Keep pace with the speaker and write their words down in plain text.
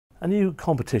A new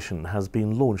competition has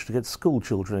been launched to get school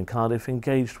children in Cardiff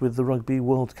engaged with the Rugby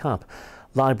World Cup.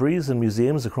 Libraries and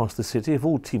museums across the city have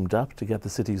all teamed up to get the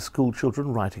city's school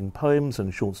children writing poems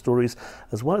and short stories,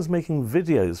 as well as making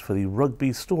videos for the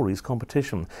Wru Stories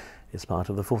competition. It's part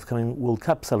of the forthcoming World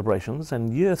Cup celebrations,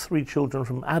 and Year 3 children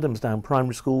from Adamsdown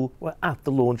Primary School were at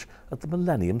the launch at the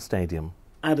Millennium Stadium.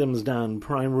 Adamsdown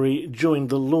Primary joined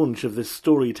the launch of this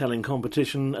storytelling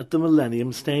competition at the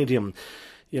Millennium Stadium.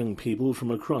 Young people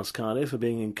from across Cardiff are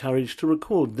being encouraged to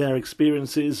record their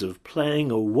experiences of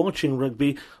playing or watching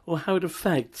rugby, or how it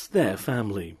affects their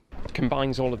family. It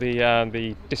combines all of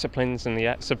the disciplines and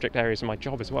the subject areas of my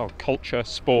job as well: culture,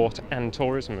 sport and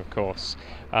tourism, of course.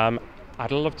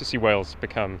 I'd love to see Wales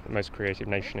become the most creative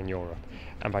nation in Europe,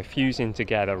 and by fusing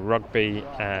together rugby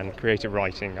and creative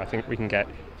writing, I think we can get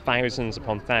thousands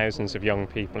upon thousands of young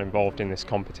people involved in this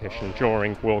competition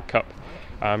during World Cup.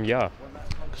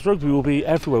 Because rugby will be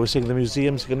everywhere. We're seeing the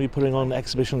museums are going to be putting on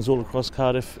exhibitions all across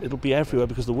Cardiff. It'll be everywhere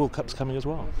because the World Cup's coming as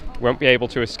well. Won't be able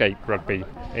to escape rugby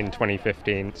in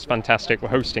 2015. It's fantastic. We're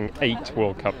hosting 8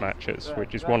 World Cup matches,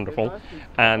 which is wonderful,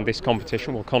 and this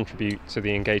competition will contribute to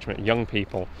the engagement of young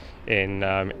people in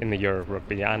the year of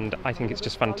rugby. And I think it's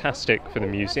just fantastic for the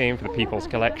museum, for the People's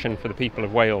Collection, for the people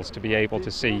of Wales to be able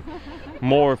to see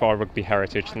more of our rugby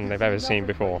heritage than they've ever seen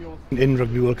before. In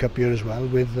Rugby World Cup year as well,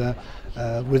 with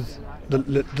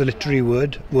the literary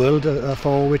world,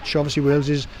 for which obviously Wales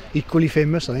is equally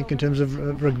famous, I think, in terms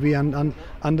of rugby and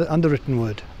the written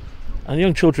word. And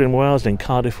young children in Wales and in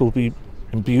Cardiff will be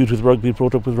imbued with rugby,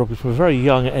 brought up with rugby from a very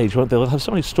young age, won't they? They'll have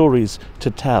so many stories to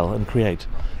tell and create.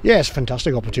 Yeah, it's a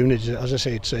fantastic opportunity. As I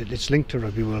say, it's linked to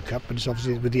Rugby World Cup, but it's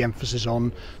obviously with the emphasis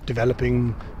on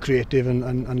developing creative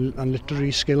and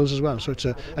literary skills as well. So it's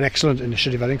an excellent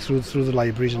initiative, I think, through the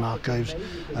libraries and archives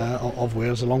of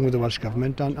Wales, along with the Welsh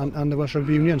Government and the Welsh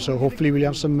Rugby Union. So hopefully we'll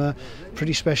have some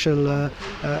pretty special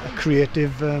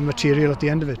creative material at the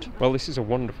end of it. Well, this is a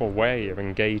wonderful way of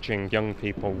engaging young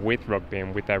people with rugby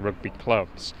and with their rugby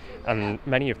clubs, and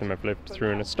many of them have lived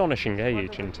through an astonishing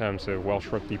age in terms of Welsh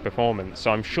rugby performance. So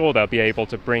I'm sure they'll be able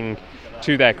to bring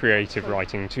to their creative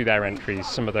writing, to their entries,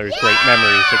 some of those great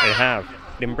memories that they have.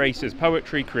 It embraces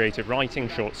poetry, creative writing,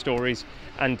 short stories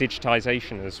and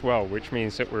digitisation as well, which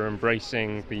means that we're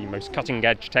embracing the most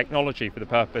cutting-edge technology for the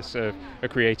purpose of a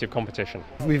creative competition.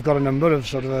 We've got a number of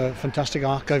sort of fantastic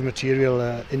archive material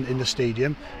in the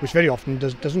stadium, which very often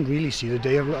doesn't really see the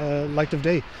day of light of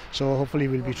day. So hopefully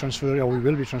we will be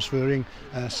transferring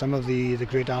some of the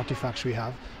great artefacts we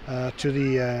have to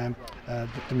the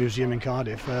museum in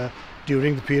Cardiff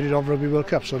during the period of Rugby World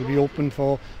Cup. So it'll be open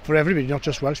for everybody, not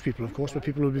just Welsh people, of course, but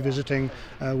people will be visiting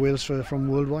Wales from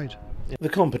worldwide. The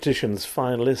competition's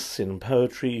finalists in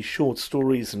poetry, short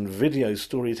stories and video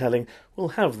storytelling will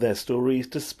have their stories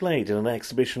displayed in an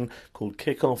exhibition called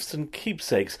Kick-Offs and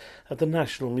Keepsakes at the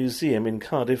National Museum in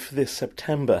Cardiff this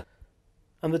September.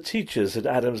 And the teachers at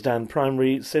Adamsdown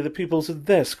Primary say the pupils at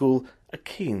their school are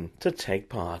keen to take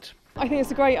part. I think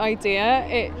it's a great idea.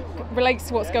 It relates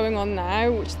to what's going on now,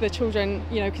 which the children,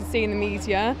 can see in the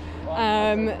media.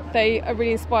 They are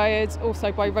really inspired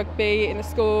also by rugby in the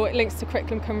school. It links to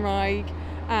Curriculum Cymraeg,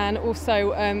 and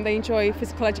also they enjoy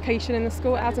physical education in the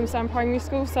school at Adamsdown Primary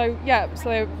School. So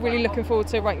they're really looking forward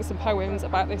to writing some poems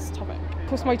about this topic. Of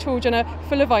course, my children are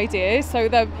full of ideas, so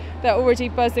they're already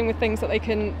buzzing with things that they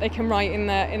can write in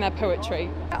their poetry.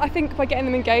 I think by getting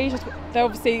them engaged, they're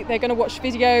going to watch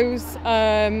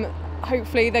videos.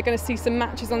 Hopefully they're going to see some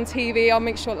matches on TV. I'll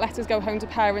make sure letters go home to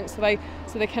parents so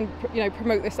they can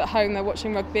promote this at home. They're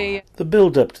watching rugby. The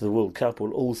build-up to the World Cup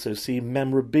will also see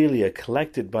memorabilia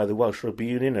collected by the Welsh Rugby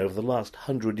Union over the last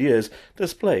 100 years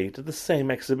displayed at the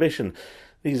same exhibition.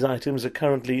 These items are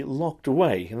currently locked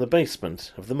away in the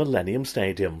basement of the Millennium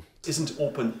Stadium. It isn't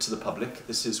open to the public.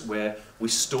 This is where we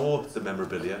store the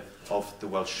memorabilia of the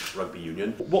Welsh Rugby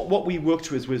Union. What we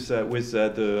worked with was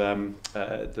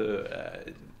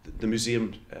the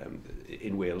museum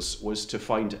in Wales was to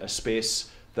find a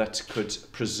space that could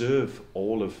preserve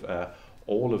all of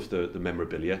the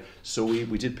memorabilia. So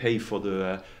we did pay for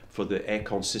the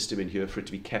aircon system in here, for it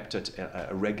to be kept at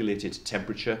a regulated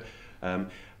temperature.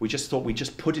 We just thought we'd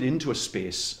just put it into a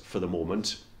space for the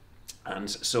moment. And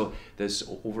so there's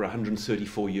over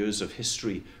 134 years of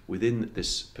history within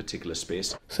this particular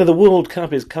space. So the World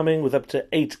Cup is coming, with up to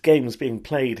 8 games being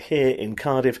played here in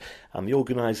Cardiff, and the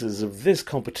organisers of this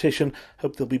competition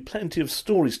hope there'll be plenty of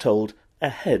stories told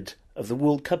ahead of the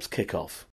World Cup's kick-off.